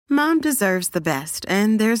Mom deserves the best,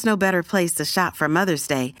 and there's no better place to shop for Mother's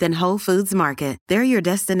Day than Whole Foods Market. They're your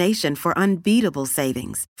destination for unbeatable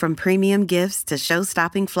savings, from premium gifts to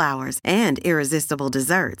show-stopping flowers and irresistible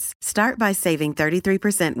desserts. Start by saving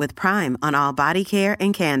 33% with Prime on all body care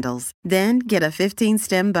and candles. Then get a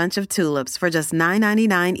 15-stem bunch of tulips for just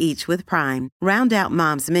 $9.99 each with Prime. Round out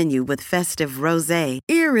Mom's menu with festive rosé,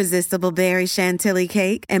 irresistible berry chantilly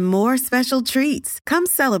cake, and more special treats. Come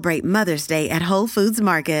celebrate Mother's Day at Whole Foods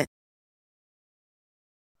Market.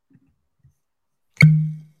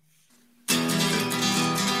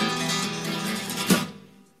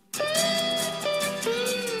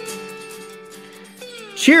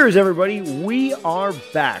 Cheers, everybody. We are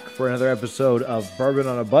back for another episode of Bourbon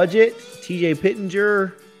on a Budget. TJ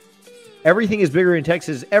Pittenger, Everything is Bigger in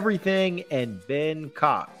Texas, Everything, and Ben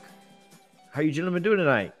Cock. How you gentlemen doing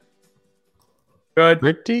tonight? Good.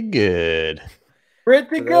 Pretty good.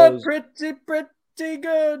 Pretty good. Pretty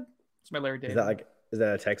good. It's my Larry David. Is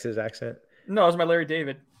that a Texas accent? No, it's my Larry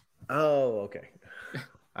David. Oh, okay.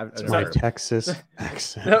 It's my Texas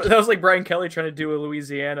accent. That was like Brian Kelly trying to do a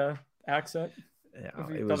Louisiana accent. Yeah,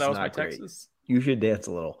 It was my great. Texas. You should dance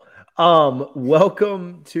a little.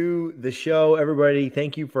 Welcome to the show, everybody.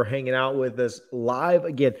 Thank you for hanging out with us live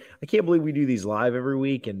again. I can't believe we do these live every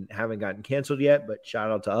week and haven't gotten canceled yet, but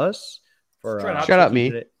shout out to us for shout out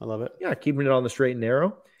me. I love it. Yeah, keeping it on the straight and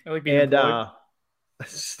narrow. I like being employed.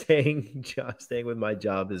 Staying with my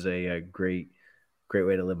job is a great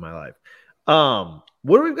way to live my life.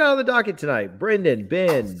 What do we got on the docket tonight? Brendan,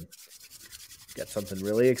 Ben, got something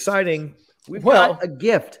really exciting. We've got a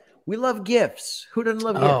gift. We love gifts. Who doesn't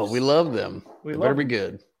love gifts? Oh, we love them. They better be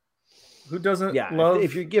good. Who doesn't Yeah, love?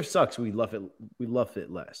 if your gift sucks, we love it. We love it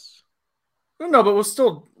less. No, but we'll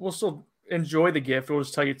still enjoy the gift. We'll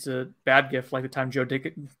just tell you it's a bad gift, like the time Joe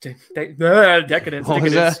Decadence. What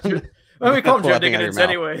was that? Well, we call him Joe Flapping out of your Decadence mouth.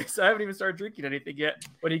 anyways. I haven't even started drinking anything yet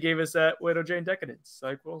when he gave us that Widow Jane Decadence.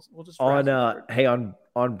 Like we'll just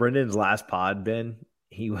on Brendan's last pod, Ben,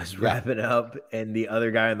 he was wrapping up, and the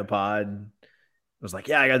other guy in the pod was like,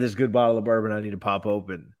 "Yeah, I got this good bottle of bourbon I need to pop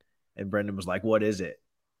open," and Brendan was like, "What is it?"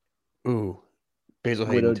 Ooh, Basil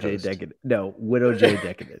Widow Hayden J toast. Decadence. No, Widow J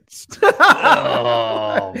Decadence.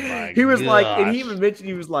 Oh my! He was like, and gosh. he even mentioned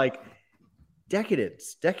he was like,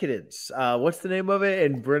 Decadence. What's the name of it?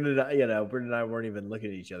 And Brendan and I weren't even looking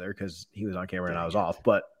at each other because he was on camera and I was off,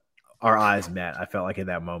 but our eyes met. I felt like in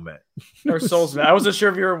that moment, our souls met. I wasn't sure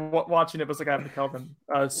if you were watching it, but it's like I have to tell them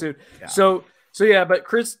soon. Yeah. So yeah, but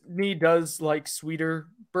Chris Nee does like sweeter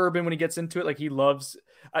bourbon when he gets into it. Like he loves.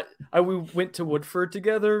 We went to Woodford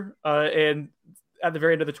together, and at the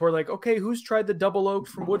very end of the tour, like, okay, who's tried the double oak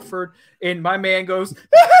from Woodford? And my man goes,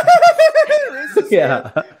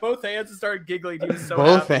 yeah, both hands, and started giggling. He was so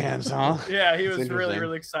Both happy. hands, huh? Yeah, he That's was really, interesting.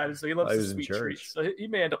 really excited. So he loves I the was in sweet church. treats. So he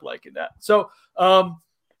may end up liking that. So,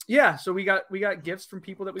 yeah, so we got gifts from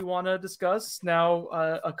people that we want to discuss. Now,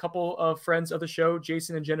 a couple of friends of the show,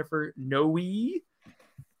 Jason and Jennifer Noe,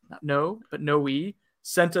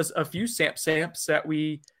 sent us a few samps that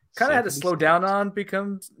we kind of had to slow down on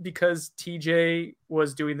because TJ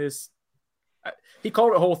was doing this. He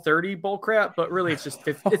called it Whole 30 bull crap, but really it's just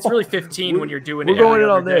it's really 15 when you're doing it. We're going in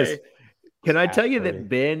on every this. day. Can I tell you that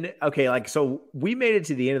Ben? Okay, like so we made it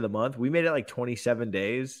to the end of the month. We made it like 27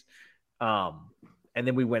 days, and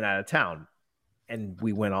then we went out of town, and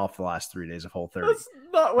we went off the last 3 days of Whole 30. That's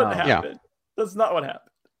not what Yeah. happened. That's not what happened.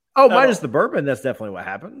 Oh, No. minus the bourbon. That's definitely what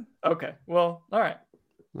happened. Okay, well, all right.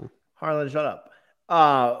 Harlan, shut up.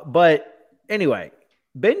 But anyway,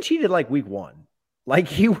 Ben cheated like week one. Like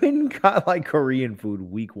he went and got like Korean food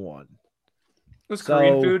week one. Was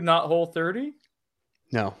Korean food not Whole 30?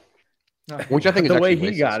 No, No. which I think is The way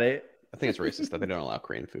actually he racist. got it. I think it's racist that they don't allow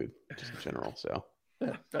Korean food just in general. So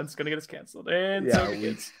Ben's gonna get us canceled. And Yeah, so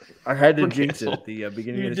gets I had to We're jinx it canceled. at the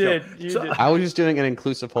beginning you of the show. did. You So- did. I was just doing an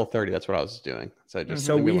inclusive Whole 30. That's what I was doing. So just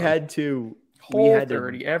So leave me we alone. had to Whole had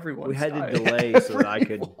 30. to Everyone. we had to delay so that I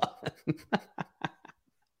could.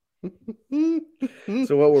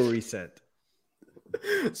 So what were we sent?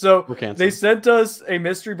 So We're canceled. they sent us a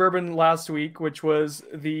mystery bourbon last week, which was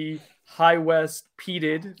the High West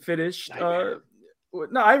peated finished. No,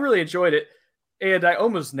 I really enjoyed it, and I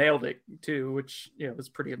almost nailed it too, which was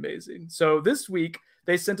pretty amazing. So this week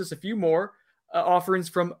they sent us a few more offerings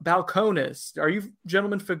from Balcones. Are you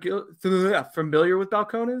gentlemen familiar with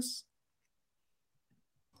Balcones?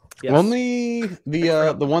 Yes. Only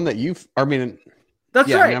the one that you've. I mean, That's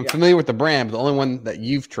yeah, I right. mean, I'm familiar with the brand, but the only one that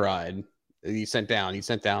you've tried, you sent down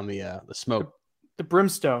the smoke. The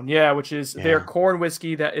Brimstone, which is their corn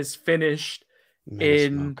whiskey that is finished Mega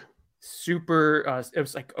in smoke. super. It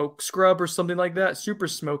was like oak scrub or something like that. Super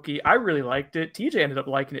smoky. I really liked it. TJ ended up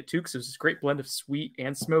liking it too because it was this great blend of sweet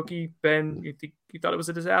and smoky. Ben, you thought it was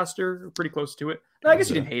a disaster? Or pretty close to it. No, I guess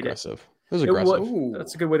you didn't hate it. It was aggressive.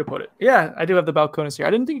 That's a good way to put it. Yeah, I do have the Balcones here. I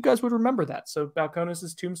didn't think you guys would remember that. So Balcones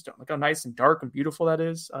is Tombstone. Look how nice and dark and beautiful that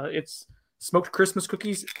is. It's smoked Christmas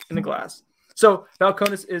cookies in a glass. So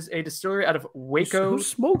Balcones is a distillery out of Waco. Who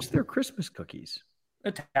smokes their Christmas cookies?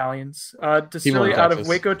 Italians. Distillery out of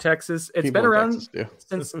Waco, Texas. It's been around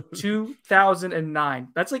since 2009.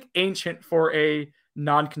 That's like ancient for a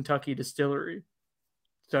non-Kentucky distillery.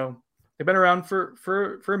 So they've been around for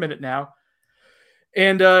a minute now.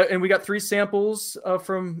 And we got 3 samples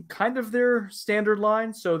from kind of their standard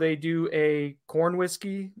line. So they do a corn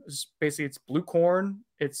whiskey. Basically, it's blue corn.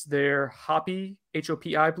 It's their hoppy,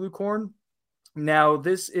 HOPI blue corn. Now,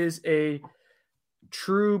 this is a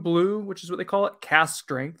true blue, which is what they call it, cask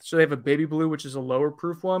strength. So they have a baby blue, which is a lower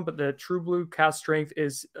proof one, but the true blue cask strength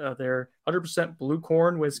is their 100% blue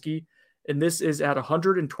corn whiskey. And this is at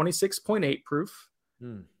 126.8 proof.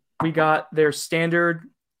 We got their standard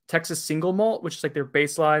Texas single malt, which is like their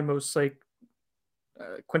baseline, most like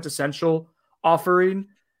quintessential offering.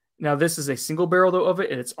 Now, this is a single barrel though of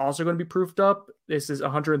it, and it's also going to be proofed up. This is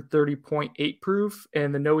 130.8 proof,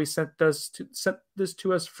 and the Noe sent this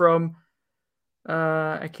to us from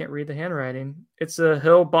I can't read the handwriting. It's a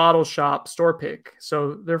Hill Bottle Shop store pick,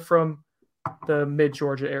 so they're from the mid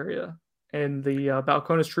Georgia area, and the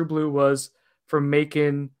Balcones True Blue was from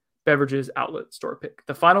Macon Beverages Outlet store pick.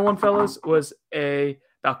 The final one, fellas, was a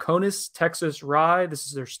Balcones Texas Rye. This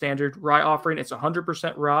is their standard rye offering. It's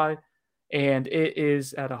 100% rye, and it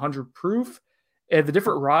is at 100 proof. And the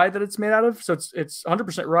different rye that it's made out of, so it's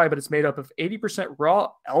 100% rye, but it's made up of 80%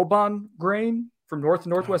 raw Elbon grain from North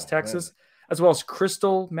and Northwest Texas, as well as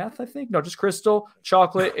crystal meth, I think. No, just crystal,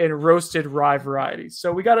 chocolate, and roasted rye varieties.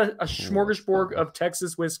 So we got a smorgasbord of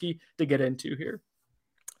Texas whiskey to get into here.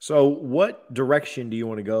 So what direction do you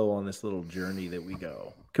want to go on this little journey that we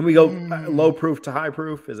go? Can we go low proof to high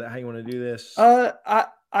proof? Is that how you want to do this?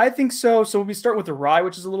 I think so. So we start with the rye,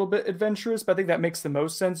 which is a little bit adventurous, but I think that makes the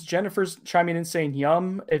most sense. Jennifer's chiming in saying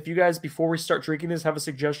yum. If you guys, before we start drinking this, have a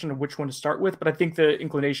suggestion of which one to start with, but I think the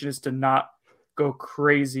inclination is to not go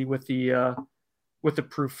crazy with the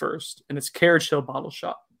proof first. And it's Carriage Hill Bottle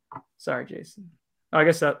Shop. Sorry, Jason. Oh, I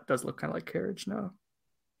guess that does look kind of like Carriage now.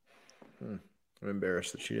 I'm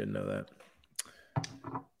embarrassed that she didn't know that.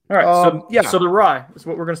 All right. So the rye is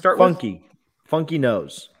what we're going to start with. Funky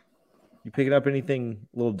nose. You picking up anything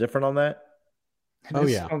a little different on that? Oh,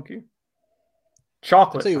 yeah. Funky.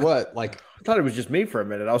 Chocolate. I'll tell you what, like, I thought it was just me for a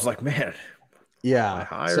minute. I was like, man.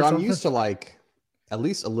 Yeah. So I'm used to like at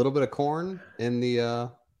least a little bit of corn in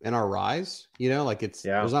the in our ryes. You know, like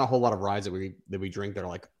there's not a whole lot of ryes that we drink that are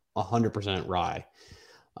like 100% rye.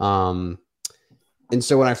 And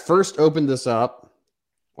so when I first opened this up,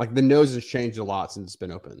 like the nose has changed a lot since it's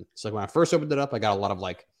been open. So like when I first opened it up, I got a lot of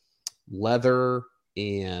like leather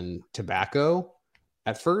and tobacco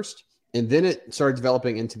at first, and then it started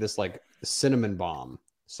developing into this like cinnamon bomb.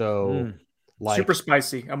 So like super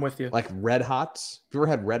spicy. I'm with you. Like Red Hots. Have you ever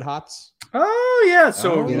had Red Hots? Oh yeah.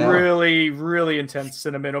 So really, really intense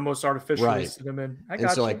cinnamon, almost artificial cinnamon. I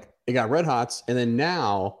got so like it got Red Hots, and then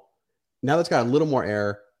now it's got a little more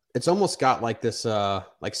air. It's almost got like this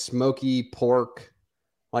like smoky pork,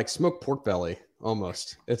 like smoked pork belly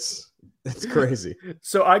almost. It's crazy.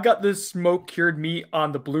 So I got this smoke cured meat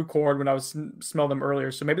on the blue corn when I was smelled them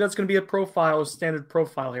earlier. So maybe that's going to be a standard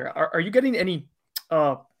profile here. Are you getting any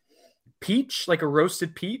peach, like a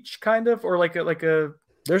roasted peach kind of, or like a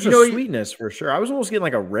there's a sweetness for sure. I was almost getting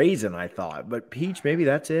like a raisin, I thought, but peach, maybe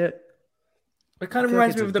that's it. It kind of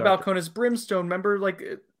reminds me of the Balcones Brimstone. Remember, like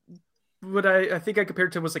what I think I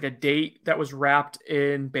compared to was like a date that was wrapped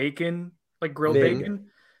in bacon, like grilled bacon.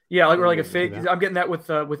 Yeah, like or like a fig. I'm getting that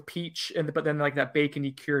with peach, but then like that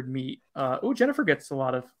bacony cured meat. Jennifer gets a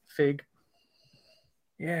lot of fig.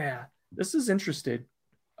 Yeah, this is interesting.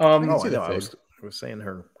 I was saying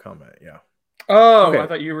her comment. Yeah. Oh, okay. I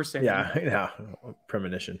thought you were saying. Yeah,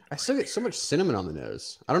 premonition. I still get so much cinnamon on the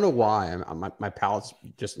nose. I don't know why. My palate's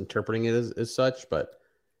just interpreting it as such, but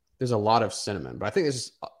there's a lot of cinnamon. But I think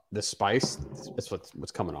it's the spice. That's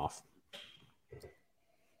what's coming off.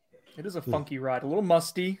 It is a funky ride, a little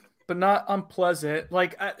musty, but not unpleasant.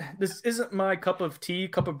 Like this isn't my cup of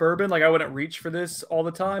bourbon. Like I wouldn't reach for this all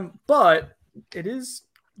the time, but it is.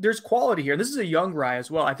 There's quality here. This is a young rye as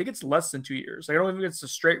well. I think it's less than 2 years. I don't think it's a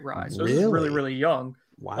straight rye. So This is really, really young.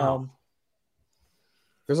 Wow.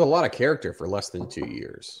 There's a lot of character for less than 2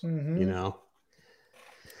 years. Mm-hmm. You know,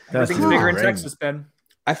 everything's bigger in Texas, Ben.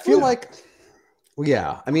 I feel like,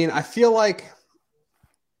 I feel like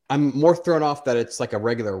I'm more thrown off that it's like a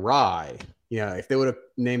regular rye. If they would have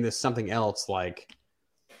named this something else, like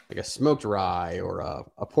a smoked rye or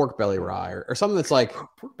a pork belly rye or something that's like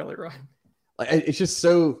Pork belly rye. Like, it's just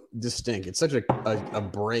so distinct. It's such a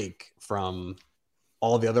break from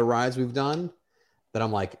all the other ryes we've done that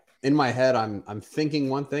I'm like, in my head, I'm thinking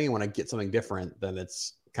one thing, and when I get something different, then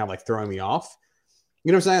it's kind of like throwing me off.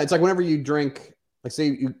 You know what I'm saying? It's like whenever you drink, like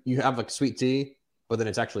say you have like sweet tea, but then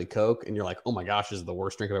it's actually Coke, and you're like, oh my gosh, this is the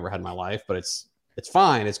worst drink I've ever had in my life. But it's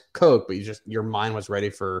fine, it's Coke, but your mind was ready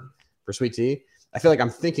for sweet tea. I feel like I'm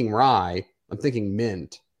thinking rye, I'm thinking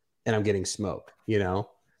mint, and I'm getting smoke, And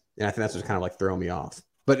I think that's what's kind of like throwing me off.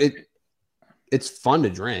 But it's fun to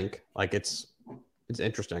drink. Like it's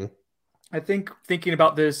interesting. I think thinking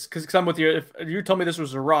about this, because I'm with you. If you told me this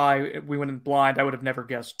was a rye, we went in blind, I would have never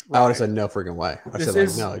guessed rye. I would have said no freaking way. I This said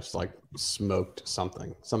is- no, it's like smoked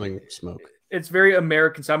something smoke. It's very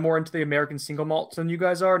American. So I'm more into the American single malts than you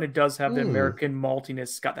guys are, and it does have the American maltiness.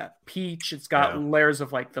 It's got that peach. It's got layers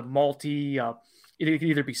of like the malty. It can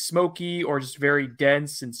either be smoky or just very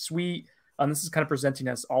dense and sweet. And this is kind of presenting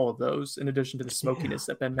us all of those in addition to the smokiness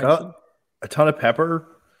that Ben mentioned. A ton of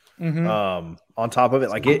pepper Mhm. on top of it.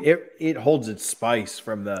 Like it holds its spice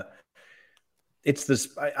from I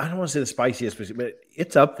don't want to say the spiciest whiskey, but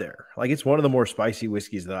it's up there. Like it's one of the more spicy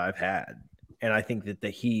whiskeys that I've had. And I think that the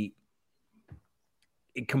heat,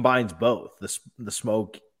 it combines both the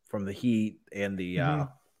smoke from the heat and the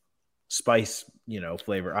spice,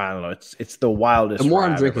 flavor. I don't know. It's the wildest. The more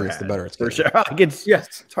I'm I've drinking, ever it's the had, better it's for getting. sure. Like it's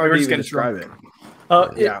Yes. hard We're to just even getting describe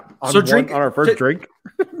it. Yeah. On drink our first drink.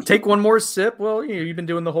 Take one more sip. Well, you've been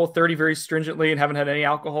doing the whole 30 very stringently and haven't had any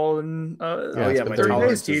alcohol in Oh it's yeah, been my 30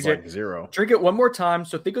 tolerance days, is TJ. like 0. Drink it one more time.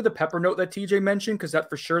 So think of the pepper note that TJ mentioned, because that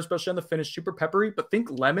for sure, especially on the finish, super peppery. But think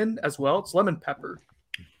lemon as well. It's lemon pepper.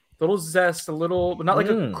 Little zest, a little, but not like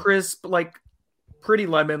a crisp, like pretty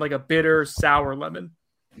lemon, like a bitter, sour lemon.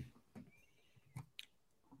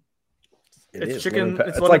 It's chicken.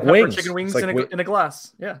 It's like pepper, wings. chicken wings It's like in a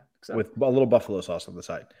glass. Yeah, exactly. with a little buffalo sauce on the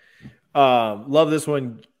side. Love this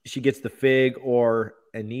one. She gets the fig or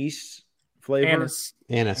anise flavor. Anise.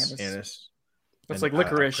 Anise. Anise. That's And like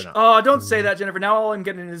licorice. pronounce- Oh, don't say that, Jennifer. Now all I'm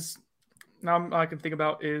getting is all I can think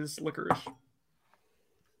about is licorice.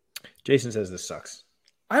 Jason says this sucks.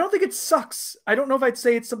 I don't think it sucks. I don't know if I'd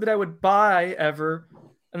say it's something I would buy ever,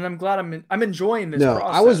 and I'm glad I'm enjoying this. No,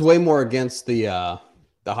 process. I was way more against the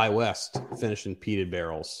High West finished in peated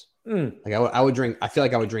barrels. Like I would drink. I feel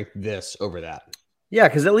like I would drink this over that. Yeah,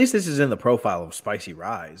 because at least this is in the profile of spicy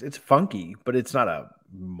rye. It's funky, but it's not a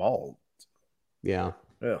malt. Yeah.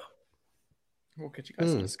 Ugh. We'll get you guys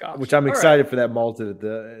some scotch. Which I'm All right. excited for that malted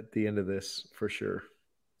at the end of this for sure.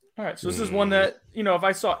 All right, so this is one that if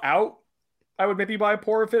I saw out, I would maybe buy a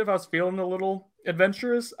pour of it if I was feeling a little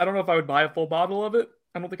adventurous. I don't know if I would buy a full bottle of it.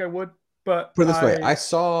 I don't think I would. But Put it this way, I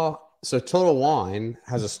saw Total Wine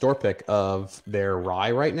has a store pick of their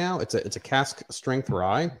rye right now. It's a cask strength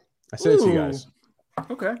rye. I sent it to you guys.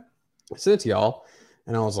 Okay. I sent it to y'all,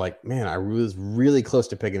 and I was like, man, I was really close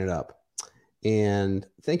to picking it up. And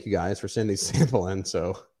thank you guys for sending these sample in,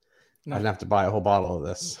 so I didn't have to buy a whole bottle of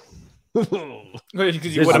this. Because This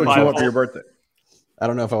you is what wouldn't you buy a want for your full. birthday. I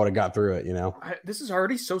don't know if I would have got through it, This is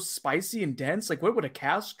already so spicy and dense. Like, what would a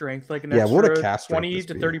cask strength, like an Yeah, what would a extra cask strength 20 this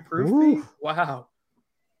to be? 30 proof Woo. be? Wow.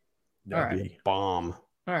 That'd All right. be- Bomb.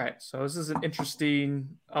 All right. So this is an interesting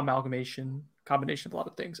combination of a lot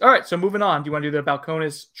of things. All right. So moving on. Do you want to do the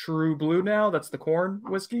Balcones True Blue now? That's the corn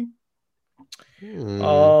whiskey.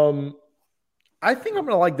 I think I'm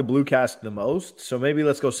gonna like the blue cask the most. So maybe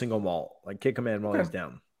let's go single malt. Like kick a man while he's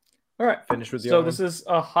down. All right. Finish with the So other this is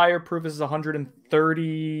a higher proof. This is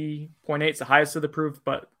 130.8. It's the highest of the proof,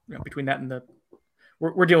 but between that and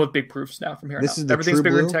we're dealing with big proofs now from here on This out. is the Everything's True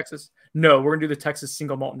bigger in Blue? Texas. No, we're gonna do the Texas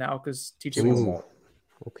single malt now because TJ Single wants. malt.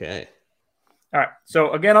 Okay. All right.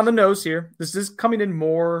 So again, on the nose here, this is coming in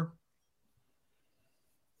more.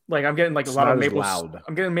 Like I'm getting like a It's lot of not as maple. loud.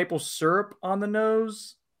 I'm getting maple syrup on the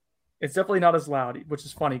nose. It's definitely not as loud, which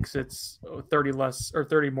is funny because it's 30 less or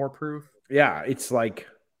 30 more proof. Yeah, it's like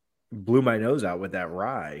blew my nose out with that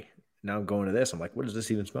rye. Now I'm going to this. I'm like, what does this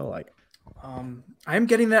even smell like? I'm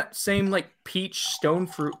getting that same like peach stone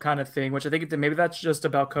fruit kind of thing, which I think maybe that's just a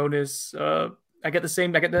Balcones. I get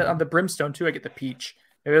that on the brimstone too. I get the peach.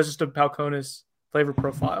 Maybe that's just a Balcones flavor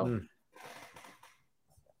profile.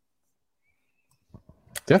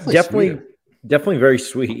 Definitely Definitely very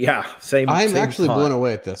sweet. Yeah, same. I'm same actually thought. blown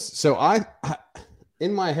away at this. So I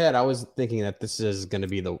in my head, I was thinking that this is going to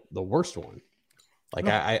be the worst one. Like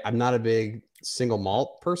I'm not a big single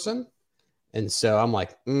malt person. And so I'm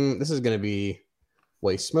like, this is going to be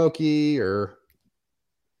way smoky or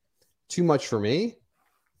too much for me.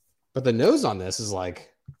 But the nose on this is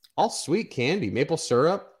like all sweet candy, maple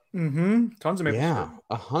syrup. Tons of maple syrup.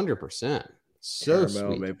 100%. So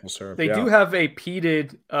Caramel, sweet. maple syrup. They do have a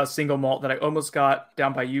peated single malt that I almost got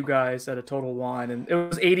down by you guys at a Total Wine, and it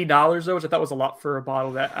was $80 though, which I thought was a lot for a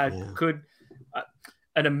bottle that I could.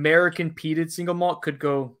 An American peated single malt could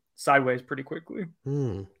go sideways pretty quickly.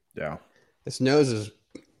 Yeah, this nose is.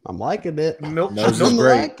 I'm liking it. Milk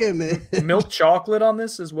liking it. Milk chocolate on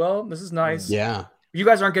this as well. This is nice. Yeah. You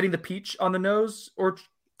guys aren't getting the peach on the nose or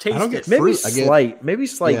taste I don't it. get fruit. Maybe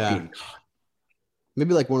slight peach.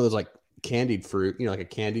 Maybe like one of those like candied fruit, like a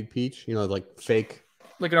candied peach, like fake.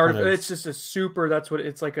 Like an artificial. It's just a super. That's what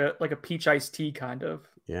it's like a peach iced tea kind of.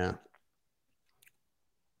 Yeah.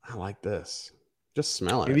 I like this. Just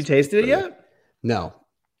smell it. Have you tasted it yet? No.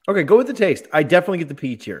 Okay, go with the taste. I definitely get the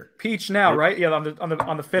peach here. Peach now, right? Yeah, on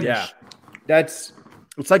the finish. Yeah, it's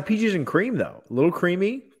like peaches and cream though. A little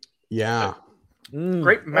creamy. Yeah.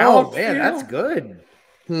 Great mouth. Oh man, that's good.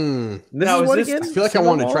 This now, is what this, again? I feel like I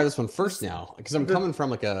want to try this one first now because I'm coming from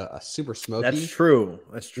like a super smoky. That's true.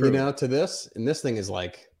 To this, and this thing is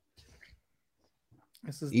like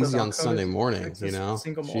this is easy on Sunday morning. Single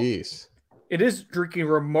malt. Jeez. It is drinking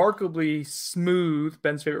remarkably smooth.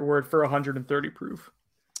 Ben's favorite word for 130 proof.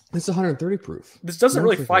 It's 130 proof. This doesn't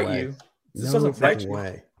really fight you. This doesn't fight you.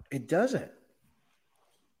 It doesn't.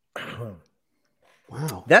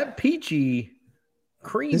 Wow. That peachy,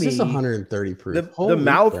 creamy. This is 130 proof. The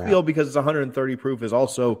mouthfeel, because it's 130 proof, is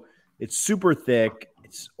also, it's super thick.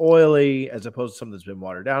 It's oily as opposed to something that's been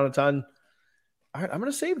watered down a ton. All right, I'm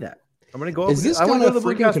going to save that. I'm going to go. Is this going to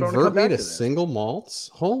freaking convert me to single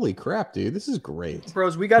malts? Holy crap, dude. This is great.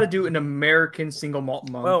 Bros, we got to do an American single malt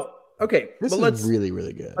month. Well, okay. This is really,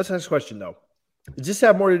 really good. Let's ask a question, though. Does this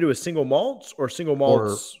have more to do with single malts or single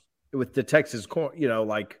malts with the Texas corn?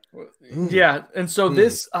 Yeah. And so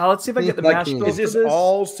this, let's see if I get the mash bill. Is this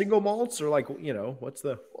all single malts or what's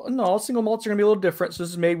the? No, all single malts are going to be a little different. So this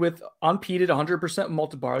is made with unpeated 100%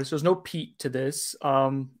 malted barley. So there's no peat to this.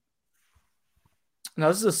 Now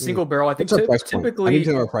this is a single barrel. I think typically I need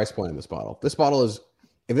to know our price point in this bottle. This bottle is,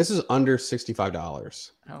 if this is under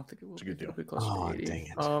 $65, I don't think it will. It's a good deal. Oh, dang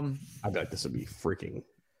it! I bet this would be freaking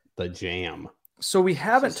the jam. So we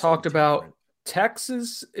haven't talked about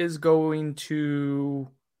Texas is going to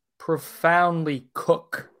profoundly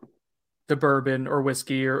cook the bourbon or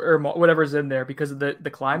whiskey or whatever's in there because of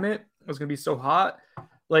the climate. It's going to be so hot.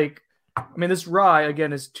 This rye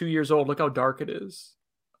again is 2 years old. Look how dark it is.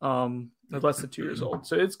 Less than 2 years old.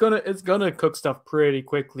 So it's gonna cook stuff pretty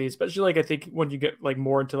quickly, especially I think when you get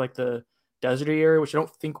more into the deserty area, which I don't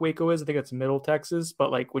think Waco is. I think it's middle Texas.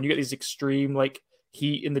 But when you get these extreme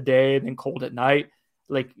heat in the day and then cold at night,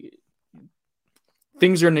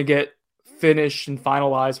 things are gonna get finished and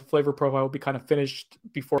finalized. The flavor profile will be kind of finished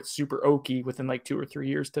before it's super oaky within 2 or 3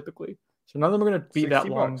 years typically. So none of them are gonna be that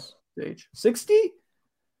long stage. 60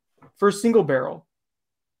 for a single barrel.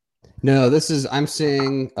 No, I'm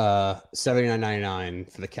seeing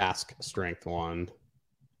 $79.99 for the cask strength one.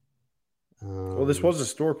 Well, this was a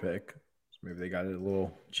store pick. So maybe they got it a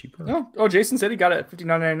little cheaper. Oh, Jason said he got it at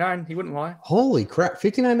 $59.99. He wouldn't lie. Holy crap,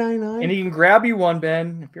 $59.99. And he can grab you one,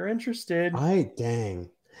 Ben, if you're interested.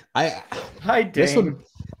 Dang. This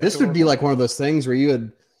would be like one of those things where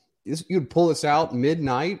you would pull this out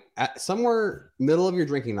midnight at somewhere middle of your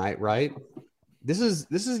drinking night, right? This is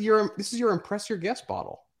your impress your guest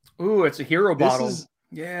bottle. Ooh, it's a hero bottle. This is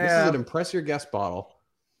an impress your guest bottle.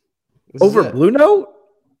 Over Blue Note?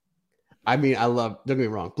 I love, don't get me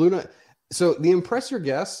wrong, Blue Note. So the impress your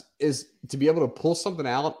guest is to be able to pull something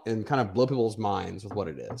out and kind of blow people's minds with what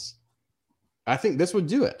it is. I think this would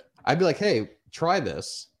do it. I'd be like, hey, try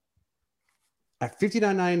this at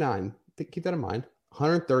 $59.99. Keep that in mind.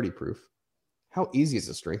 130 proof. How easy is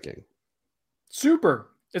this drinking? Super.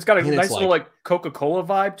 It's got a nice little Coca-Cola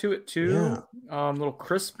vibe to it too. Yeah. Little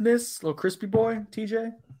crispness, little crispy boy,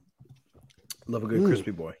 TJ. Love a good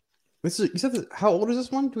crispy boy. You said how old is this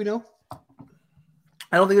one? Do we know?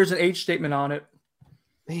 I don't think there's an age statement on it.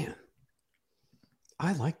 Man,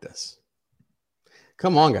 I like this.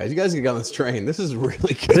 Come on, guys. You guys can get on this train. This is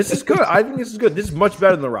really good. This is good. I think this is good. This is much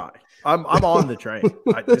better than the rye. I'm on the train.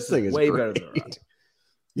 This thing is way better than the rye.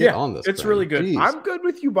 Yeah, on this. It's really good. Jeez. I'm good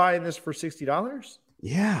with you buying this for $60.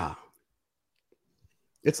 Yeah.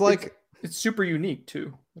 It's it's super unique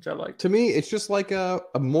too, which I like. To me, it's just like a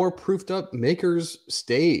more proofed up Maker's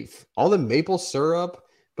Stave. All the maple syrup,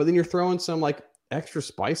 but then you're throwing some extra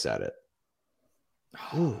spice at it.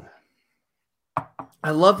 I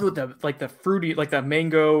love what the fruity, the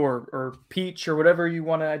mango or peach or whatever you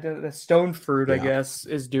want to identify. The stone fruit, I guess,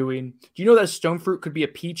 is doing. Do you know that stone fruit could be a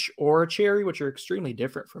peach or a cherry, which are extremely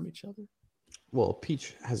different from each other? Well,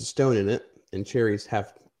 peach has a stone in it, and cherries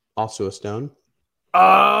have also a stone.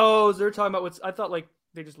 Oh, they're talking about what's. I thought like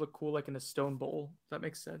they just look cool, like in a stone bowl. That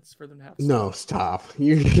makes sense for them to have. No, stop.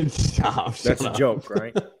 You can stop. That's a joke,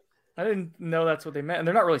 right? I didn't know that's what they meant. And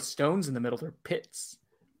they're not really stones in the middle; they're pits.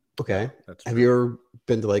 Okay. That's Have you ever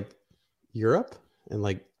been to like Europe and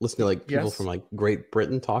like listen to like people Yes. from like Great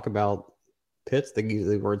Britain talk about pits? They use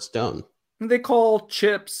the word stone. They call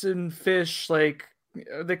chips and fish like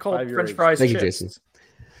they call 5 year French olds. fries. Thank you, chips. Jason.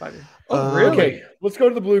 5 year. Uh, really? Okay, let's go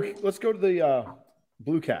to the blue. Let's go to the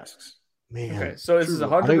blue casks. Man. Okay, so this is True.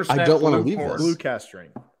 100%. I don't wanna blue leave corn. this. Blue cast strain.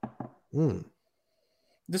 Mm.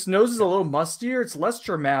 This nose is a little mustier. It's less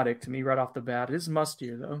dramatic to me right off the bat. It is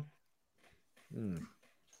mustier though. Mm.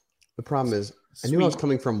 The problem is, I knew I was Sweet.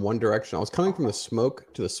 coming from one direction. I was coming from the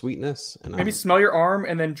smoke to the sweetness, and Maybe smell your arm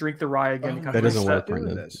and then drink the rye again. Oh, to kind that of doesn't reset. work, doing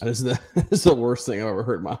Brendan. this. That is that is the worst thing I've ever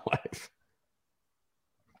heard in my life.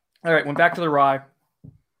 All right, went back to the rye.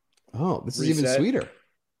 Oh, this is even Reset. sweeter.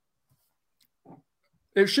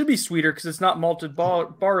 It should be sweeter because it's not malted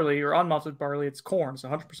barley or unmalted barley. It's corn. It's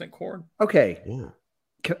 100% corn. Okay, Yeah.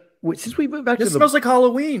 since we went back This to the smells like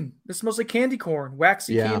Halloween. This smells like candy corn,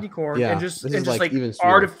 waxy Yeah, candy corn, yeah. and just This and is just like like even sweeter.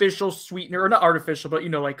 artificial sweetener, or not artificial, but you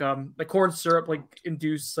know, like corn syrup, like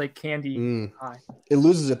induced like candy Mm. high. It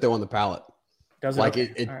loses it though on the palate. Does it? Like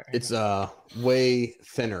Okay. it All right. it's way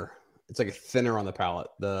thinner. It's like thinner on the palate.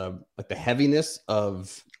 The heaviness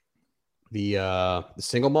of the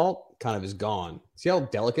single malt kind of is gone. See how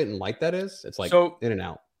delicate and light that is? It's like So- in and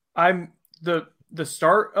out. I'm the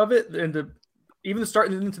start of it and even the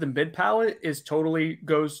start into the mid palate is totally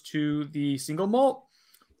goes to the single malt.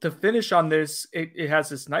 The finish on this, it has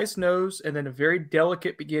this nice nose and then a very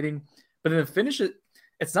delicate beginning, but then the finish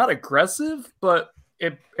it's not aggressive, but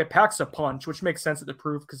it packs a punch, which makes sense at the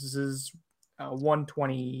proof because this is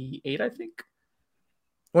 128, I think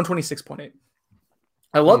 126.8.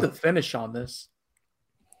 I love the finish on this.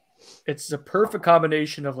 It's a perfect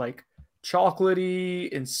combination of like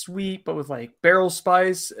chocolatey and sweet, but with like barrel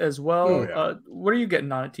spice as well. Oh, yeah. What are you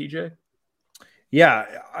getting on it, TJ? Yeah,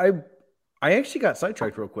 I actually got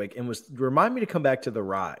sidetracked real quick and remind me to come back to the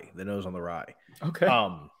rye, the nose on the rye. Okay.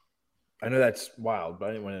 I know that's wild, but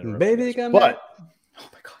I didn't want to interrupt. Baby, this. come But back. Oh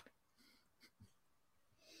my god.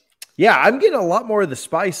 yeah, I'm getting a lot more of the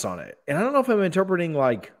spice on it, and I don't know if I'm interpreting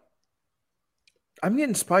like I'm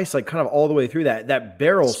getting spice like kind of all the way through that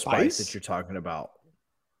barrel spice, Spice? that you're talking about.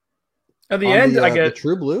 At the On end, I the get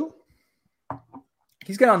True Blue.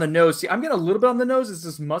 he's got on the nose. See, I'm getting a little bit on the nose. It's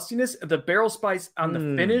this mustiness. The barrel spice on the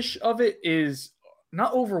finish of it is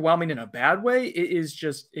not overwhelming in a bad way. It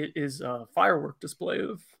is a firework display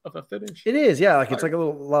of a finish. It is, yeah, like it's like a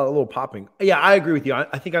little popping. Yeah, I agree with you.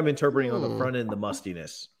 I think I'm interpreting on the front end the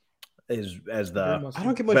mustiness as Very the musty. I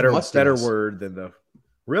don't get much better mustiness. word than the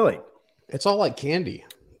really. It's all like candy.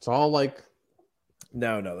 It's all like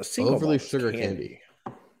No, the single overly malt is sugar candy.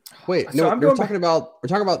 Wait, So no, I'm we're going talking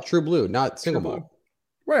about True Blue, not single Blue. malt.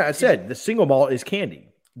 Right, I said the single malt is candy.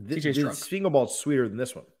 TJ's The drunk. single malt's sweeter than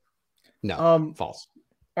this one. No, false.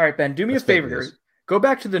 All right, Ben, do me That's a favor fake here. news. Go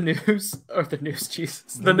back to the news or the news,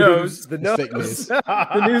 Jesus, the nose, the It's fake nose, news.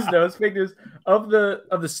 the news nose, fake news of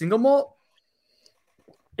the single malt.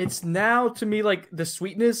 It's now to me like the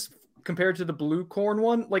sweetness compared to the blue corn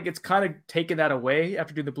one, like it's kind of taken that away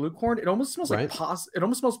after doing the blue corn. It almost smells like Right. pasta. It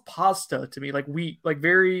almost smells pasta to me, like wheat, like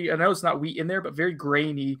very. I know it's not wheat in there, but very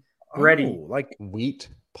grainy, bready. Oh, like Wheat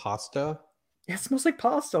pasta. Yeah, it smells like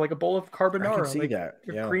pasta, like a bowl of carbonara. I can see like that.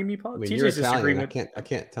 a Yeah. creamy I pasta. mean, you're TJ's disagreeing Italian. with. I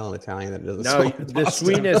can't tell an Italian that it doesn't. No, smell like the pasta.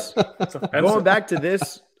 sweetness. It's offensive. Going back to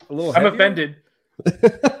this a little. I'm heavier, offended.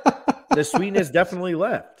 The sweetness definitely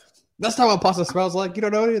left. That's not what pasta smells like. You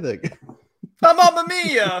don't know anything. Mamma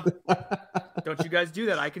mia! Don't you guys do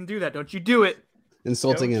that? I can do that. Don't you do it?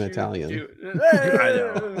 Insulting Don't an you Italian. do it. I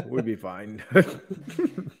know. We'd be fine.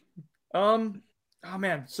 Oh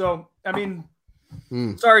man. So I mean,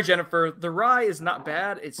 Mm. sorry, Jennifer. The rye is not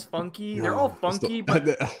bad. It's funky. They're all No, it's funky,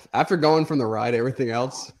 the- but after going from the ride, everything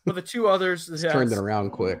else the two others, just yes. turned it around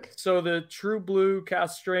quick. So the True Blue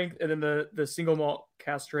cast strength and then the single malt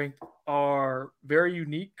cast strength are very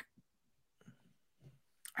unique.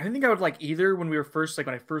 I didn't think I would like either when I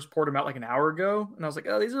first poured them out like an hour ago, and I was like,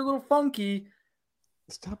 oh, these are a little funky.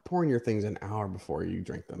 Stop pouring your things an hour before you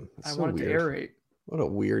drink them. That's I so wanted weird. to aerate. What a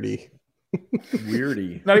weirdie.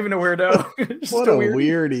 Weirdy. Not even a weirdo. Just What a weird.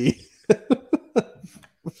 weirdie.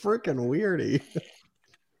 Freaking weirdy.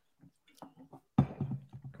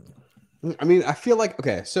 I mean, I feel like,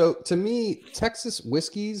 okay, so to me, Texas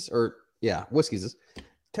whiskeys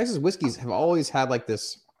have always had like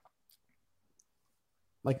this,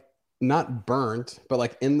 like not burnt, but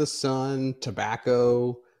like in the sun,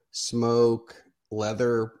 tobacco, smoke,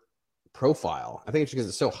 leather profile. I think it's because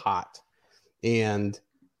it's so hot. And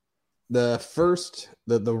the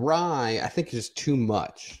rye, I think is just too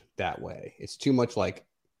much that way. It's too much like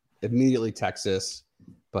immediately Texas.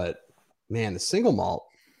 But man, the single malt,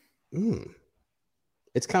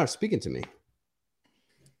 it's kind of speaking to me.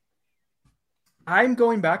 I'm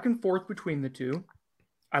going back and forth between the two.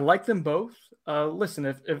 I like them both. Listen,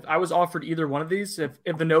 if I was offered either one of these, if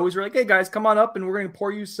the Noes were like, hey guys, come on up and we're going to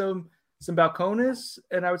pour you some Balcones,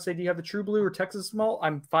 and I would say, do you have the True Blue or Texas malt?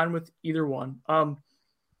 I'm fine with either one.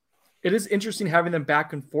 It is interesting having them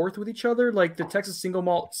back and forth with each other. Like the Texas single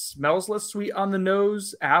malt smells less sweet on the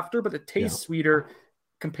nose after, but it tastes sweeter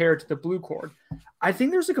compared to the blue corn. I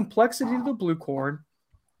think there's a complexity to the blue corn.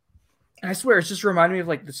 I swear, it's just reminding me of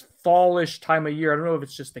like this fallish time of year. I don't know if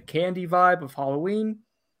it's just the candy vibe of Halloween.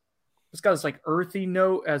 It's got this like earthy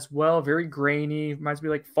note as well, very grainy. Reminds me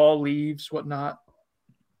of like fall leaves, whatnot.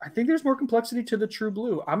 I think there's more complexity to the True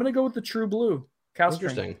Blue. I'm going to go with the True Blue.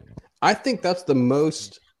 Interesting. I think that's the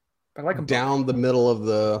most down the middle of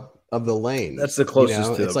the lane. That's the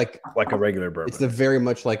closest to it's like a regular bourbon. It's the very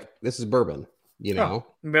much like this is bourbon, you know.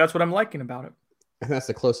 That's what I'm liking about it. And that's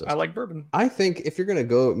the closest. I like bourbon. I think if you're gonna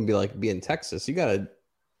go and be in Texas, you gotta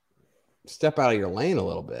step out of your lane a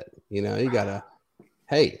little bit. You know, you gotta,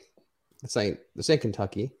 hey, this ain't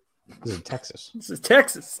Kentucky. This is Texas. This is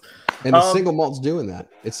Texas. And the single malt's doing that.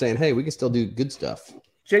 It's saying, hey, we can still do good stuff.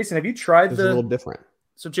 Jason, have you tried It's a little different.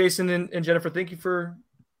 So Jason and Jennifer, thank you for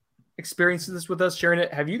experiencing this with us, sharing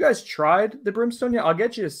it. Have you guys tried the Brimstone yet? I'll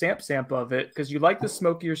get you a sample of it because you like the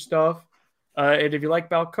smokier stuff. And if you like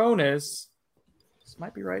Balcones, this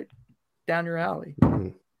might be right down your alley.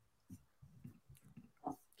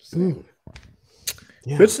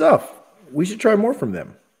 Yeah. Good stuff. We should try more from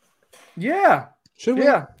them. Yeah. Should we?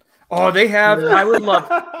 Yeah. Oh, they have. I would love,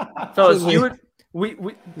 fellas.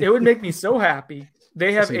 It would make me so happy.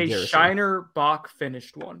 They have a Shiner Bock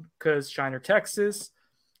finished one because Shiner, Texas,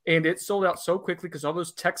 and it sold out so quickly because all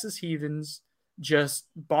those Texas heathens just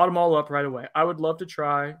bought them all up right away. I would love to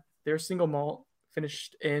try their single malt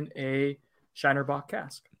finished in a Shiner Bock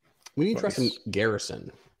cask. We need to try some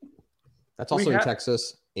Garrison. That's also in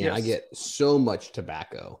Texas, and I get so much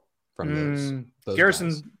tobacco from those Garrison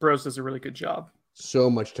guys. Bros does a really good job. So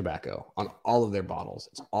much tobacco on all of their bottles.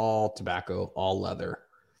 It's all tobacco, all leather.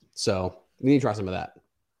 So we need to try some of that.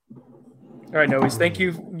 All right, Noes. Thank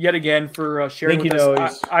you yet again for sharing with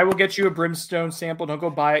us. I will get you a Brimstone sample. Don't go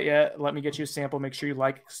buy it yet. Let me get you a sample. Make sure you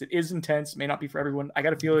like it because it is intense. It may not be for everyone. I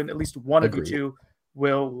got a feeling at least one of you two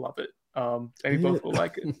will love it. Maybe both will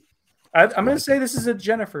like it. I'm going to say this is a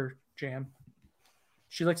Jennifer jam.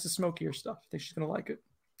 She likes the smokier stuff. I think she's going to like it.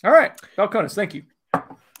 All right. Balcones, thank you.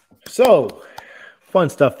 So, fun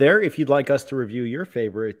stuff there. If you'd like us to review your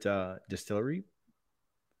favorite distillery,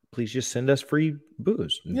 please just send us free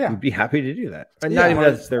booze. Yeah. We'd be happy to do that. And not even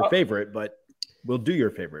that's their favorite, but we'll do your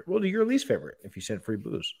favorite. We'll do your least favorite if you send free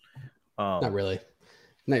booze. Not really.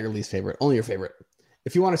 Not your least favorite. Only your favorite.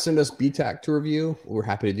 If you want to send us BTAC to review, we're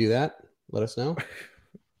happy to do that. Let us know.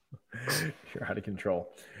 You're out of control.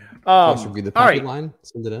 Let's review the packet line.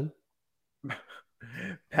 Send it in.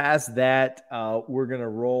 Past that, we're going to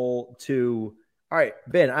roll to... All right,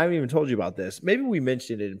 Ben, I haven't even told you about this. Maybe we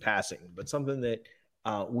mentioned it in passing, but something that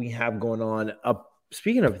we have going on.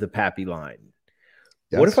 Speaking of the Pappy line,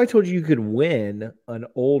 what if I told you could win an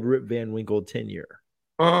old Rip Van Winkle 10-year?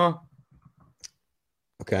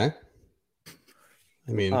 Okay.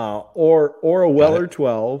 I mean, or a Weller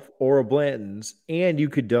 12 or a Blanton's, and you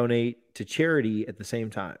could donate to charity at the same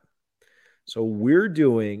time. So we're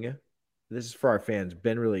doing... This is for our fans.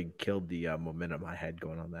 Ben really killed the momentum I had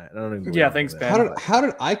going on that. I don't even thanks, Ben. How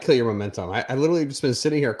did I kill your momentum? I literally just been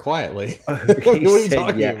sitting here quietly. What are you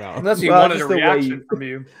talking about? Unless you wanted a reaction from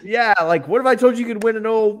you. Yeah, like what if I told you could win an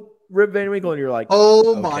old Rip Van Winkle and you're like,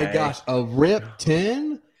 oh my gosh, a Rip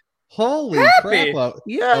 10? Holy crap!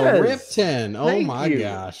 Yes. A Rip 10. Oh my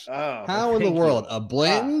gosh! How in the world? A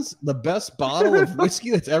Blanton's, the best bottle of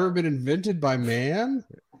whiskey that's ever been invented by man?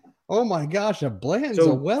 Oh my gosh, a Blanton's,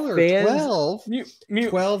 a Weller 12.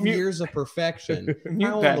 12 years of perfection.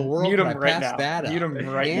 How in the world can I pass that up?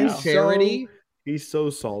 And charity. He's so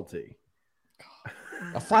salty.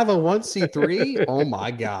 A 501c3? Oh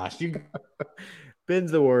my gosh.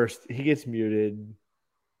 Ben's the worst. He gets muted.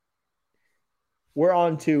 We're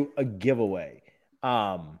on to a giveaway.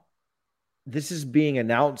 This is being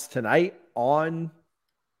announced tonight on...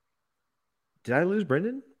 Did I lose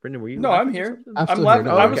Brendan? Brendan, were you? No, I'm here. I'm laughing.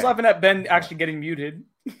 I was laughing at Ben actually getting muted.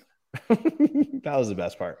 That was the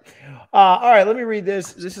best part. All right, let me read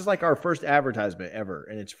this. This is like our first advertisement ever,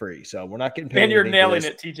 and it's free, so we're not getting paid. Ben, you're nailing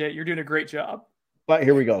it, TJ. You're doing a great job. But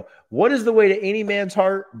here we go. What is the way to any man's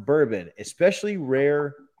heart? Bourbon, especially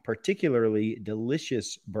rare, particularly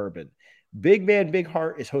delicious bourbon. Big Man Big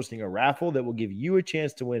Heart is hosting a raffle that will give you a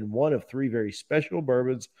chance to win one of 3 very special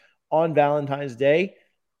bourbons on Valentine's Day.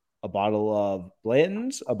 A bottle of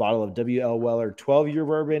Blanton's, a bottle of W.L. Weller 12-year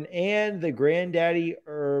bourbon, and the granddaddy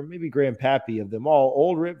or maybe grandpappy of them all,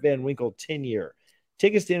 Old Rip Van Winkle 10-year.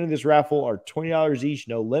 Tickets to enter this raffle are $20 each,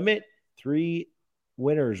 no limit. 3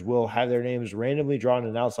 winners will have their names randomly drawn and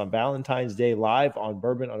announced on Valentine's Day live on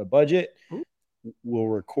Bourbon on a Budget. We'll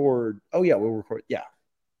record. Yeah.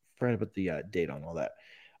 Forgot to put the date on all that.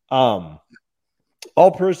 All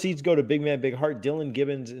proceeds go to Big Man Big Heart, Dylan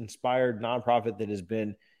Gibbons inspired nonprofit that has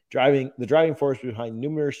been the driving force behind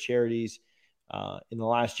numerous charities in the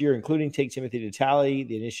last year, including Take Timothy to Tally,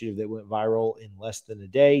 the initiative that went viral in less than a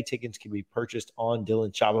day. Tickets can be purchased on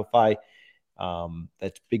Dylan Shopify.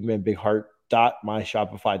 That's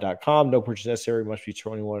bigmanbigheart.myshopify.com. No purchase necessary. Must be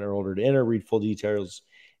 21 or older to enter. Read full details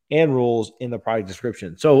and rules in the product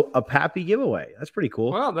description. So a Pappy giveaway. That's pretty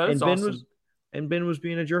cool. Wow, that is awesome. Ben was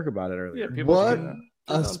being a jerk about it earlier. Yeah, What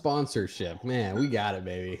a sponsorship, man! We got it,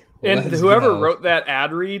 baby. And Let's whoever go. wrote that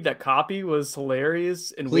ad read, that copy was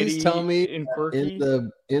hilarious and Please witty tell me and quirky.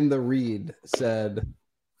 in the read said,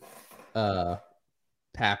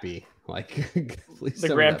 Pappy, like please The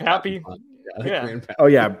tell me that grandpappy? font. Yeah. Grandpappy. Oh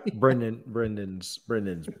yeah, Brendan's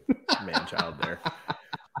man child there.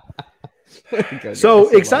 So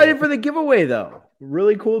excited for the giveaway though.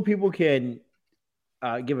 Really cool. People can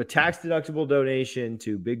give a tax deductible donation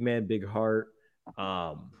to Big Man Big Heart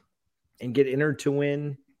and get entered to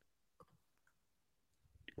win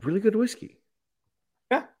really good whiskey.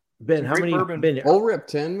 Yeah. Ben, how many bourbon. Ben, Old Rip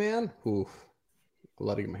 10, man. Oof. I'd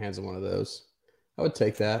love to get my hands on one of those. I would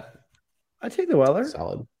take that. I take the Weller.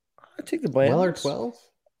 Solid. I take the Blanton's. Weller 12?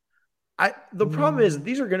 The problem is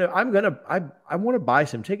these are I want to buy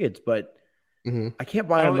some tickets, but I can't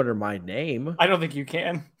buy them under my name. I don't think you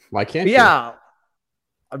can. Why can't you? Yeah.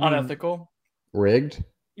 I mean, Unethical. Rigged?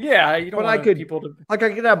 Yeah, you don't But want people to. I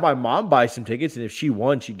could have my mom buy some tickets, and if she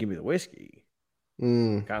won, she'd give me the whiskey.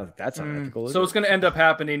 Mm. Kind of that's unethical. So what's going to end up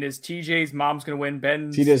happening is TJ's mom's going to win,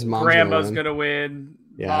 Ben's TJ's mom's grandma's gonna going to win,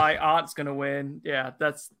 Yeah. my aunt's going to win. Yeah,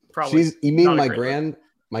 that's probably. You mean not a my great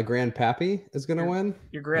my grandpappy is gonna win? look.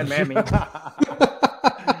 Your grandmammy.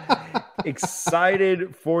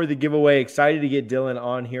 Excited for the giveaway. Excited to get Dylan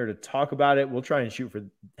on here to talk about it. We'll try and shoot for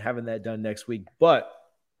having that done next week. But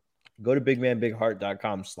go to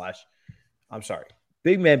bigmanbigheart.com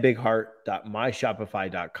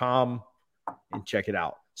bigmanbigheart.myshopify.com and check it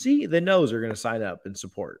out. See, the no's are going to sign up and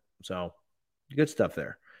support. So good stuff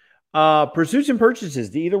there. Pursuits and purchases.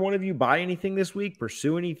 Did either one of you buy anything this week?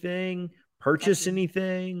 Pursue anything? Purchase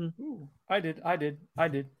anything? Ooh, I did.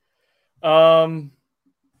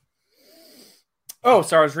 Oh,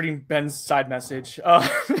 sorry. I was reading Ben's side message.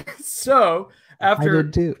 So after I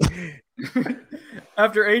did too.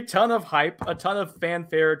 after a ton of hype, a ton of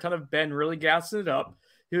fanfare, a ton of Ben really gassing it up,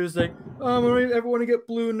 he was like, "Oh, I want everyone to get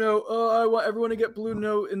Blue Note. Oh, I want everyone to get Blue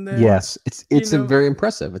Note." And then Yes, it's know, very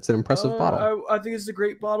impressive. It's an impressive bottle. I think it's a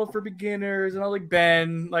great bottle for beginners. And I was like,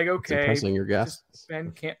 Ben, like, It's okay, impressing your guests.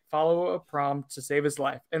 Ben can't follow a prompt to save his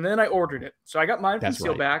life. And then I ordered it. So I got mine from That's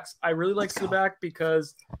right. Steelbacks. I really like Steelback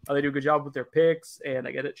because they do a good job with their picks, and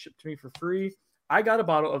I get it shipped to me for free. I got a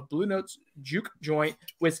bottle of Blue Note's Juke Joint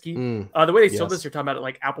whiskey. The way they sold this, they're talking about it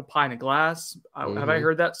like apple pie in a glass. Have I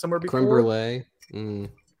heard that somewhere before? Creme brulee. Mm.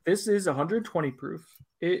 This is 120 proof.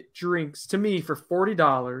 It drinks to me for $40.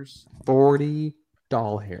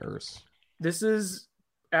 $40. This is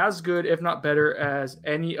as good, if not better, as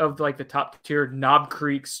any of like the top tier Knob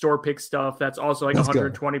Creek store pick stuff. That's also like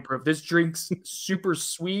 120 proof. This drink's super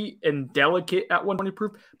sweet and delicate at 120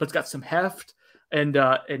 proof, but it's got some heft and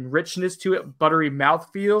richness to it, buttery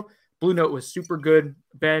mouthfeel. Blue Note was super good.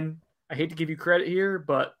 Ben, I hate to give you credit here,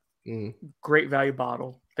 but great value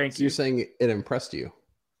bottle. Thank you. You're saying it impressed you?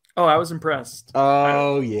 Oh, I was impressed.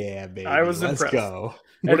 Oh, yeah, baby. I was Let's impressed. go.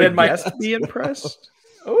 And then my guest be impressed.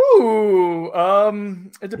 Ooh,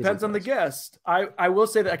 it depends on the guest. I will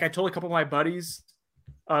say that like I told a couple of my buddies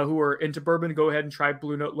who are into bourbon, go ahead and try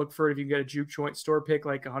Blue Note. Look for it if you can get a Juke Joint store pick,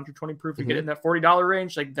 like 120 proof. You get it in that $40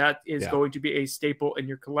 range. Like that is going to be a staple in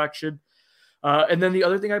your collection. And then the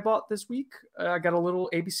other thing I bought this week, I got a little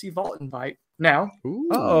ABC Vault invite. Now,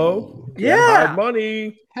 Yeah,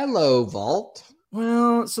 money. Hello, Vault.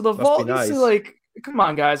 Well, so the Must Vault be nice. is like, come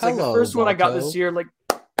on, guys. Like Hello, the first one I got Vaulto. this year, like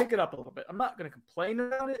pick it up a little bit. I'm not going to complain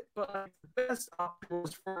about it, but like, the best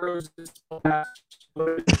opticals for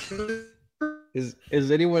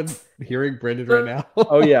Is anyone hearing Brendan right now?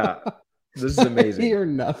 Oh yeah. This is I amazing. hear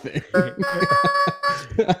nothing.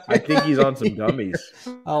 I think he's on some gummies.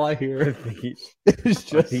 All I I hear think is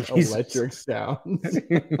just think he's- electric sounds.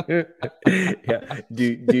 yeah,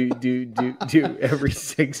 do every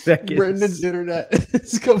 6 seconds. Brendan's internet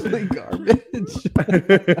is complete garbage.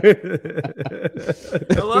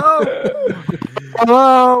 Hello.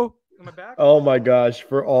 Hello. Am I back? Oh my gosh!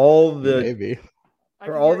 For all the Maybe. I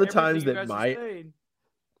for can all hear the everything times you that guys are my- saying.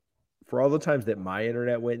 for all the times that my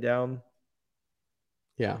internet went down,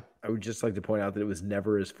 Yeah. I would just like to point out that it was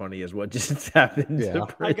never as funny as what just happened. Yeah.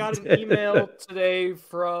 To I got an Brendan. email today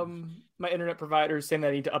from my internet provider saying that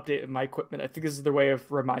I need to update my equipment. I think this is their way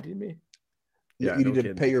of reminding me. Yeah, You no need to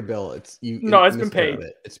kidding. pay your bill. It's you. No, it's been misread paid.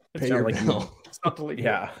 It. It's It's pay not your like you- bill. It's not deleted.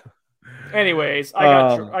 Yeah, Anyways,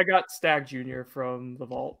 I got Stag Junior from the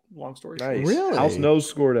vault. Long story short. nice. Really? House Nose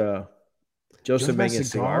scored a Joseph Just my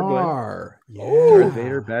Mangus cigar blend. Yeah. Darth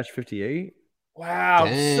Vader batch 58. Wow.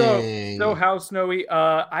 Dang. So how snowy.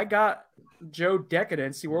 I got Joe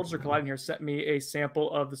Decadence. The Worlds Are Colliding here sent me a sample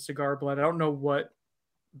of the cigar blend. I don't know what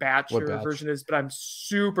batch What or batch? version it is, but I'm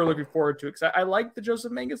super looking forward to it because I like the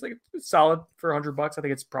Joseph Mangus. Like it's solid for $100. I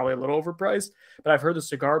think it's probably a little overpriced, but I've heard the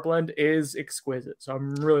cigar blend is exquisite. So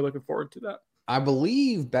I'm really looking forward to that. I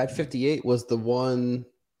believe batch 58 was the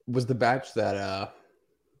batch that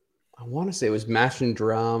I want to say it was Mash and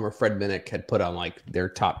Drum or Fred Minnick had put on like their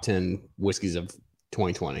top 10 whiskeys of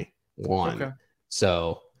 2021. Okay.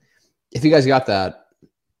 So if you guys got that,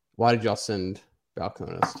 why did y'all send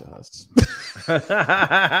Balcones to us?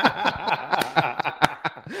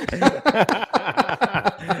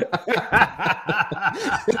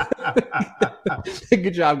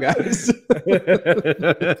 Good job, guys.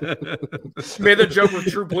 Made the joke with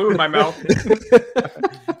True Blue in my mouth.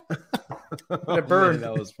 It burned.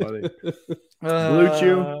 That was funny. Blue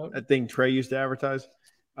Chew, that thing Trey used to advertise.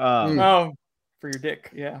 Oh, for your dick.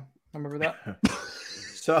 Yeah. I remember that.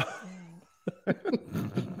 So,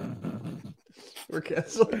 We're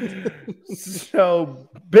canceled. so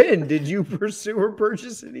Ben, did you pursue or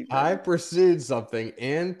purchase anything? I pursued something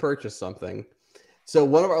and purchased something. So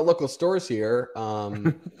one of our local stores here,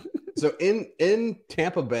 so in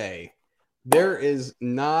Tampa Bay, there is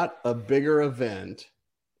not a bigger event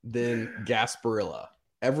than Gasparilla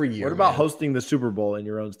every year. What about man. hosting the Super Bowl in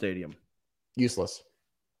your own stadium? Useless.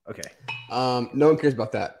 Okay. No one cares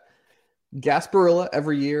about that. Gasparilla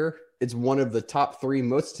every year. It's one of the top 3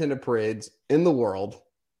 most attended parades in the world.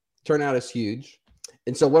 Turnout is huge.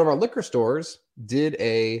 And so one of our liquor stores did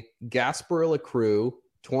a Gasparilla Crew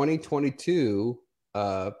 2022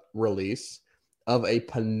 release of a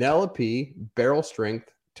Penelope barrel strength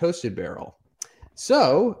toasted barrel.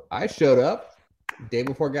 So I showed up day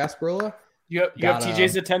before Gasparilla, You have Got,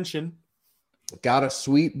 TJ's attention. got a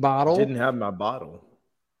sweet bottle. Didn't have my bottle.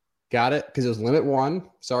 Got it because it was limit 1.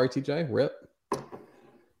 Sorry, TJ. Rip.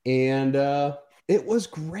 And it was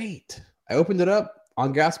great. I opened it up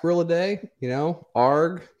on Gasparilla Day,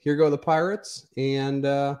 ARG, here go the Pirates. And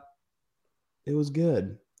it was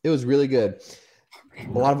good. It was really good.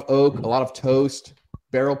 A lot of oak, a lot of toast,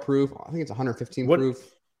 barrel proof. I think it's 115 What- proof.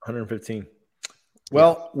 115.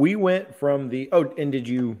 Well, we went from the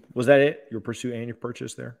and was that it? Your pursuit and your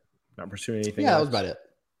purchase there? Not pursuing anything Yeah, that else? was about it.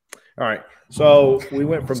 All right. So we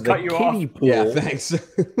went from Just the cut you off. kiddie pool. Yeah, thanks.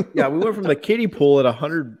 Yeah, we went from the kiddie pool at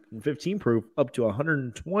 115 proof up to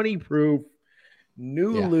 120 proof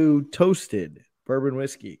Nulu toasted bourbon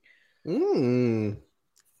whiskey. Mm.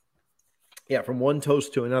 Yeah, from one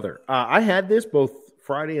toast to another. I had this both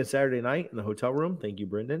Friday and Saturday night in the hotel room. Thank you,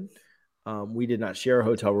 Brendan. We did not share a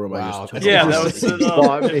hotel room. I Wow. just took Yeah, it. that was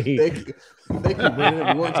Bought me. Thank you,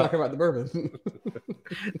 Brandon. We weren't talking about the bourbon.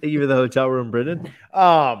 Thank you for the hotel room, Brendan.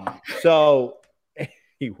 So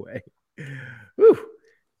anyway,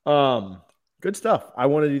 good stuff. I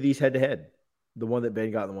want to do these head to head. The one that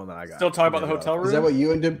Ben got, and the one that I got. Still talking about the hotel room? Is that what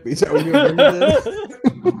you and Brendan did?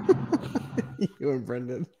 You and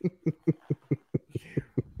Brendan.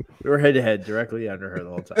 We were head to head directly under her the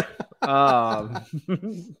whole time.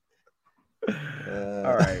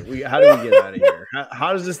 All right. How do we get out of here?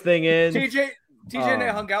 How does this thing end? TJ and I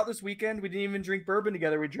hung out this weekend. We didn't even drink bourbon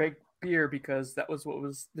together. We drank beer because that was what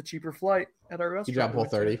was the cheaper flight at our You restaurant. dropped Whole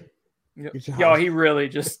 30. Yep. Good job. Yo, he really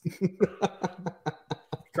just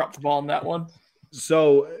dropped the ball on that one.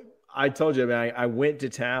 So I told you, man, I went to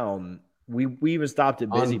town. We even stopped at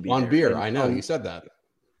Busy Bee on there. beer. And- I know. You said that.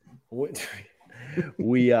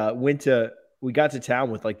 we got to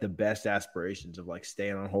town with like the best aspirations of like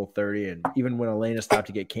staying on Whole 30. And even when Elena stopped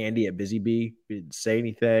to get candy at Busy Bee, we didn't say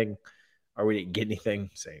anything, or we didn't get anything,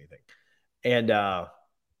 say anything. And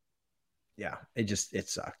yeah, it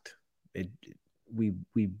sucked.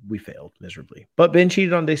 we failed miserably. But Ben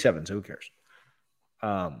cheated on day 7, so who cares?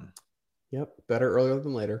 Yep. Better earlier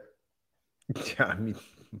than later. Yeah, I mean,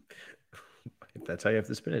 if that's how you have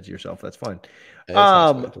to spin it to yourself, that's fine. That is how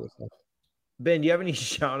I spin it to myself. Ben, do you have any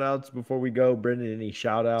shout outs before we go? Brendan, any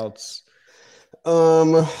shout outs?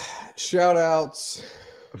 Shout outs.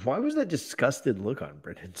 Why was that disgusted look on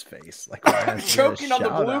Brendan's face? Like Choking on the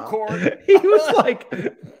blue cord. He was like,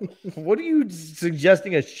 "What are you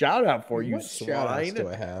suggesting a shout out for? You What shout outs swine? do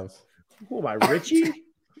I have? Who am I, Richie?"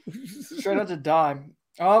 Shout out to Dime.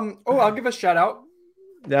 I'll give a shout out.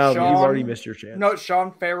 No, Sean, you've already missed your chance. No,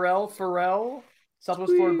 Sean Farrell,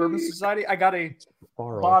 Southwest Florida Bourbon Society. I got a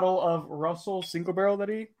bottle of Russell Single Barrel that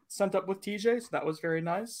he sent up with TJ, so that was very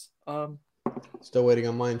nice. Still waiting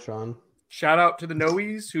on mine, Sean. Shout out to the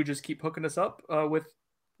Noes who just keep hooking us up with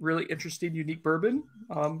really interesting, unique bourbon,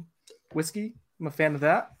 whiskey. I'm a fan of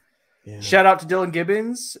that. Yeah. Shout out to Dylan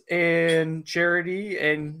Gibbons and Charity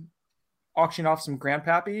and auctioning off some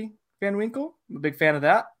Grandpappy Van Winkle. I'm a big fan of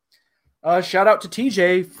that. Shout out to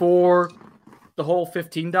TJ for the whole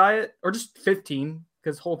 15 diet, or just 15,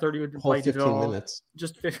 because whole 30 would be whole 15 minutes.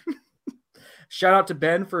 Just 15. Shout out to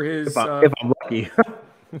Ben for his if I'm lucky.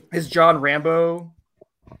 his John Rambo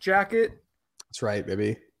jacket. That's right,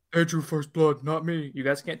 baby. Andrew First Blood, not me. You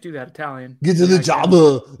guys can't do that Italian. Get to the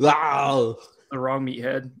jobber. Wow. The wrong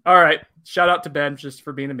meathead. All right. Shout out to Ben just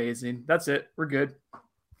for being amazing. That's it. We're good.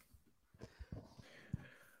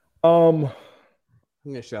 I'm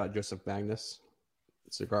gonna shout out Joseph Magnus,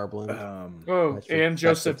 cigar blend. And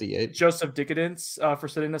Joseph Decadence for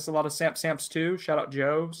sending us a lot of Samps too. Shout out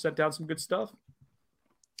Joe, sent down some good stuff.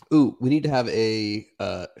 Ooh, we need to have a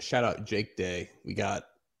shout out Jake Day. We got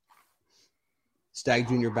Stag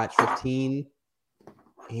Junior Batch 15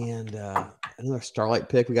 and another Starlight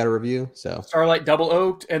pick we got to review. So Starlight Double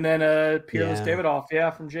Oaked and then Peerless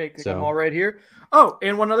Davidoff, from Jake. I got them all right here. Oh,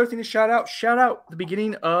 and one other thing to shout out the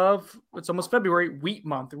beginning of, it's almost February, Wheat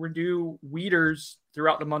Month. We're due Wheaters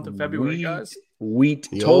throughout the month of February, guys. Wheat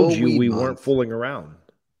told you we weren't fooling around.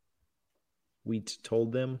 Wheat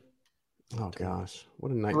told them. Oh gosh,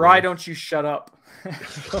 what a nightmare! Why don't you shut up?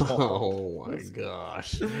 Oh my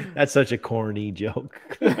gosh, that's such a corny joke.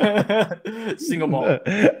 Single malt.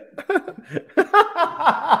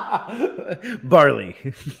 Barley.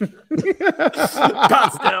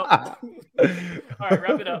 Pastel. All right,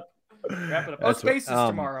 wrap it up. Oh, Spaces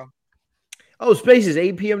tomorrow. Oh, Spaces,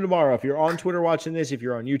 8 p.m. tomorrow. If you're on Twitter watching this, if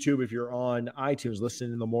you're on YouTube, if you're on iTunes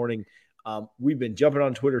listening in the morning, we've been jumping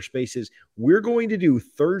on Twitter Spaces. We're going to do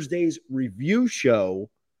Thursday's review show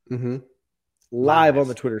live on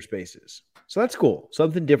the Twitter Spaces. So that's cool.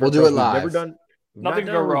 Something different. We'll do it live. We've never done nothing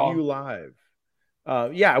go wrong. Review live.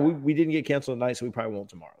 We didn't get canceled tonight, so we probably won't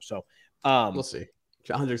tomorrow. So we'll see.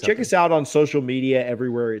 Check us out on social media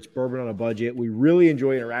everywhere. It's Bourbon on a Budget. We really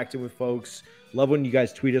enjoy interacting with folks. Love when you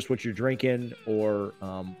guys tweet us what you're drinking or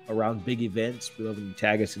around big events. We love when you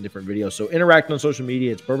tag us in different videos. So interact on social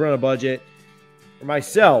media. It's Bourbon on a Budget. For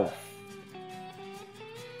myself,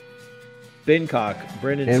 Ben Cock,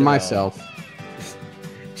 Brendan, and myself.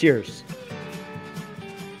 Cheers.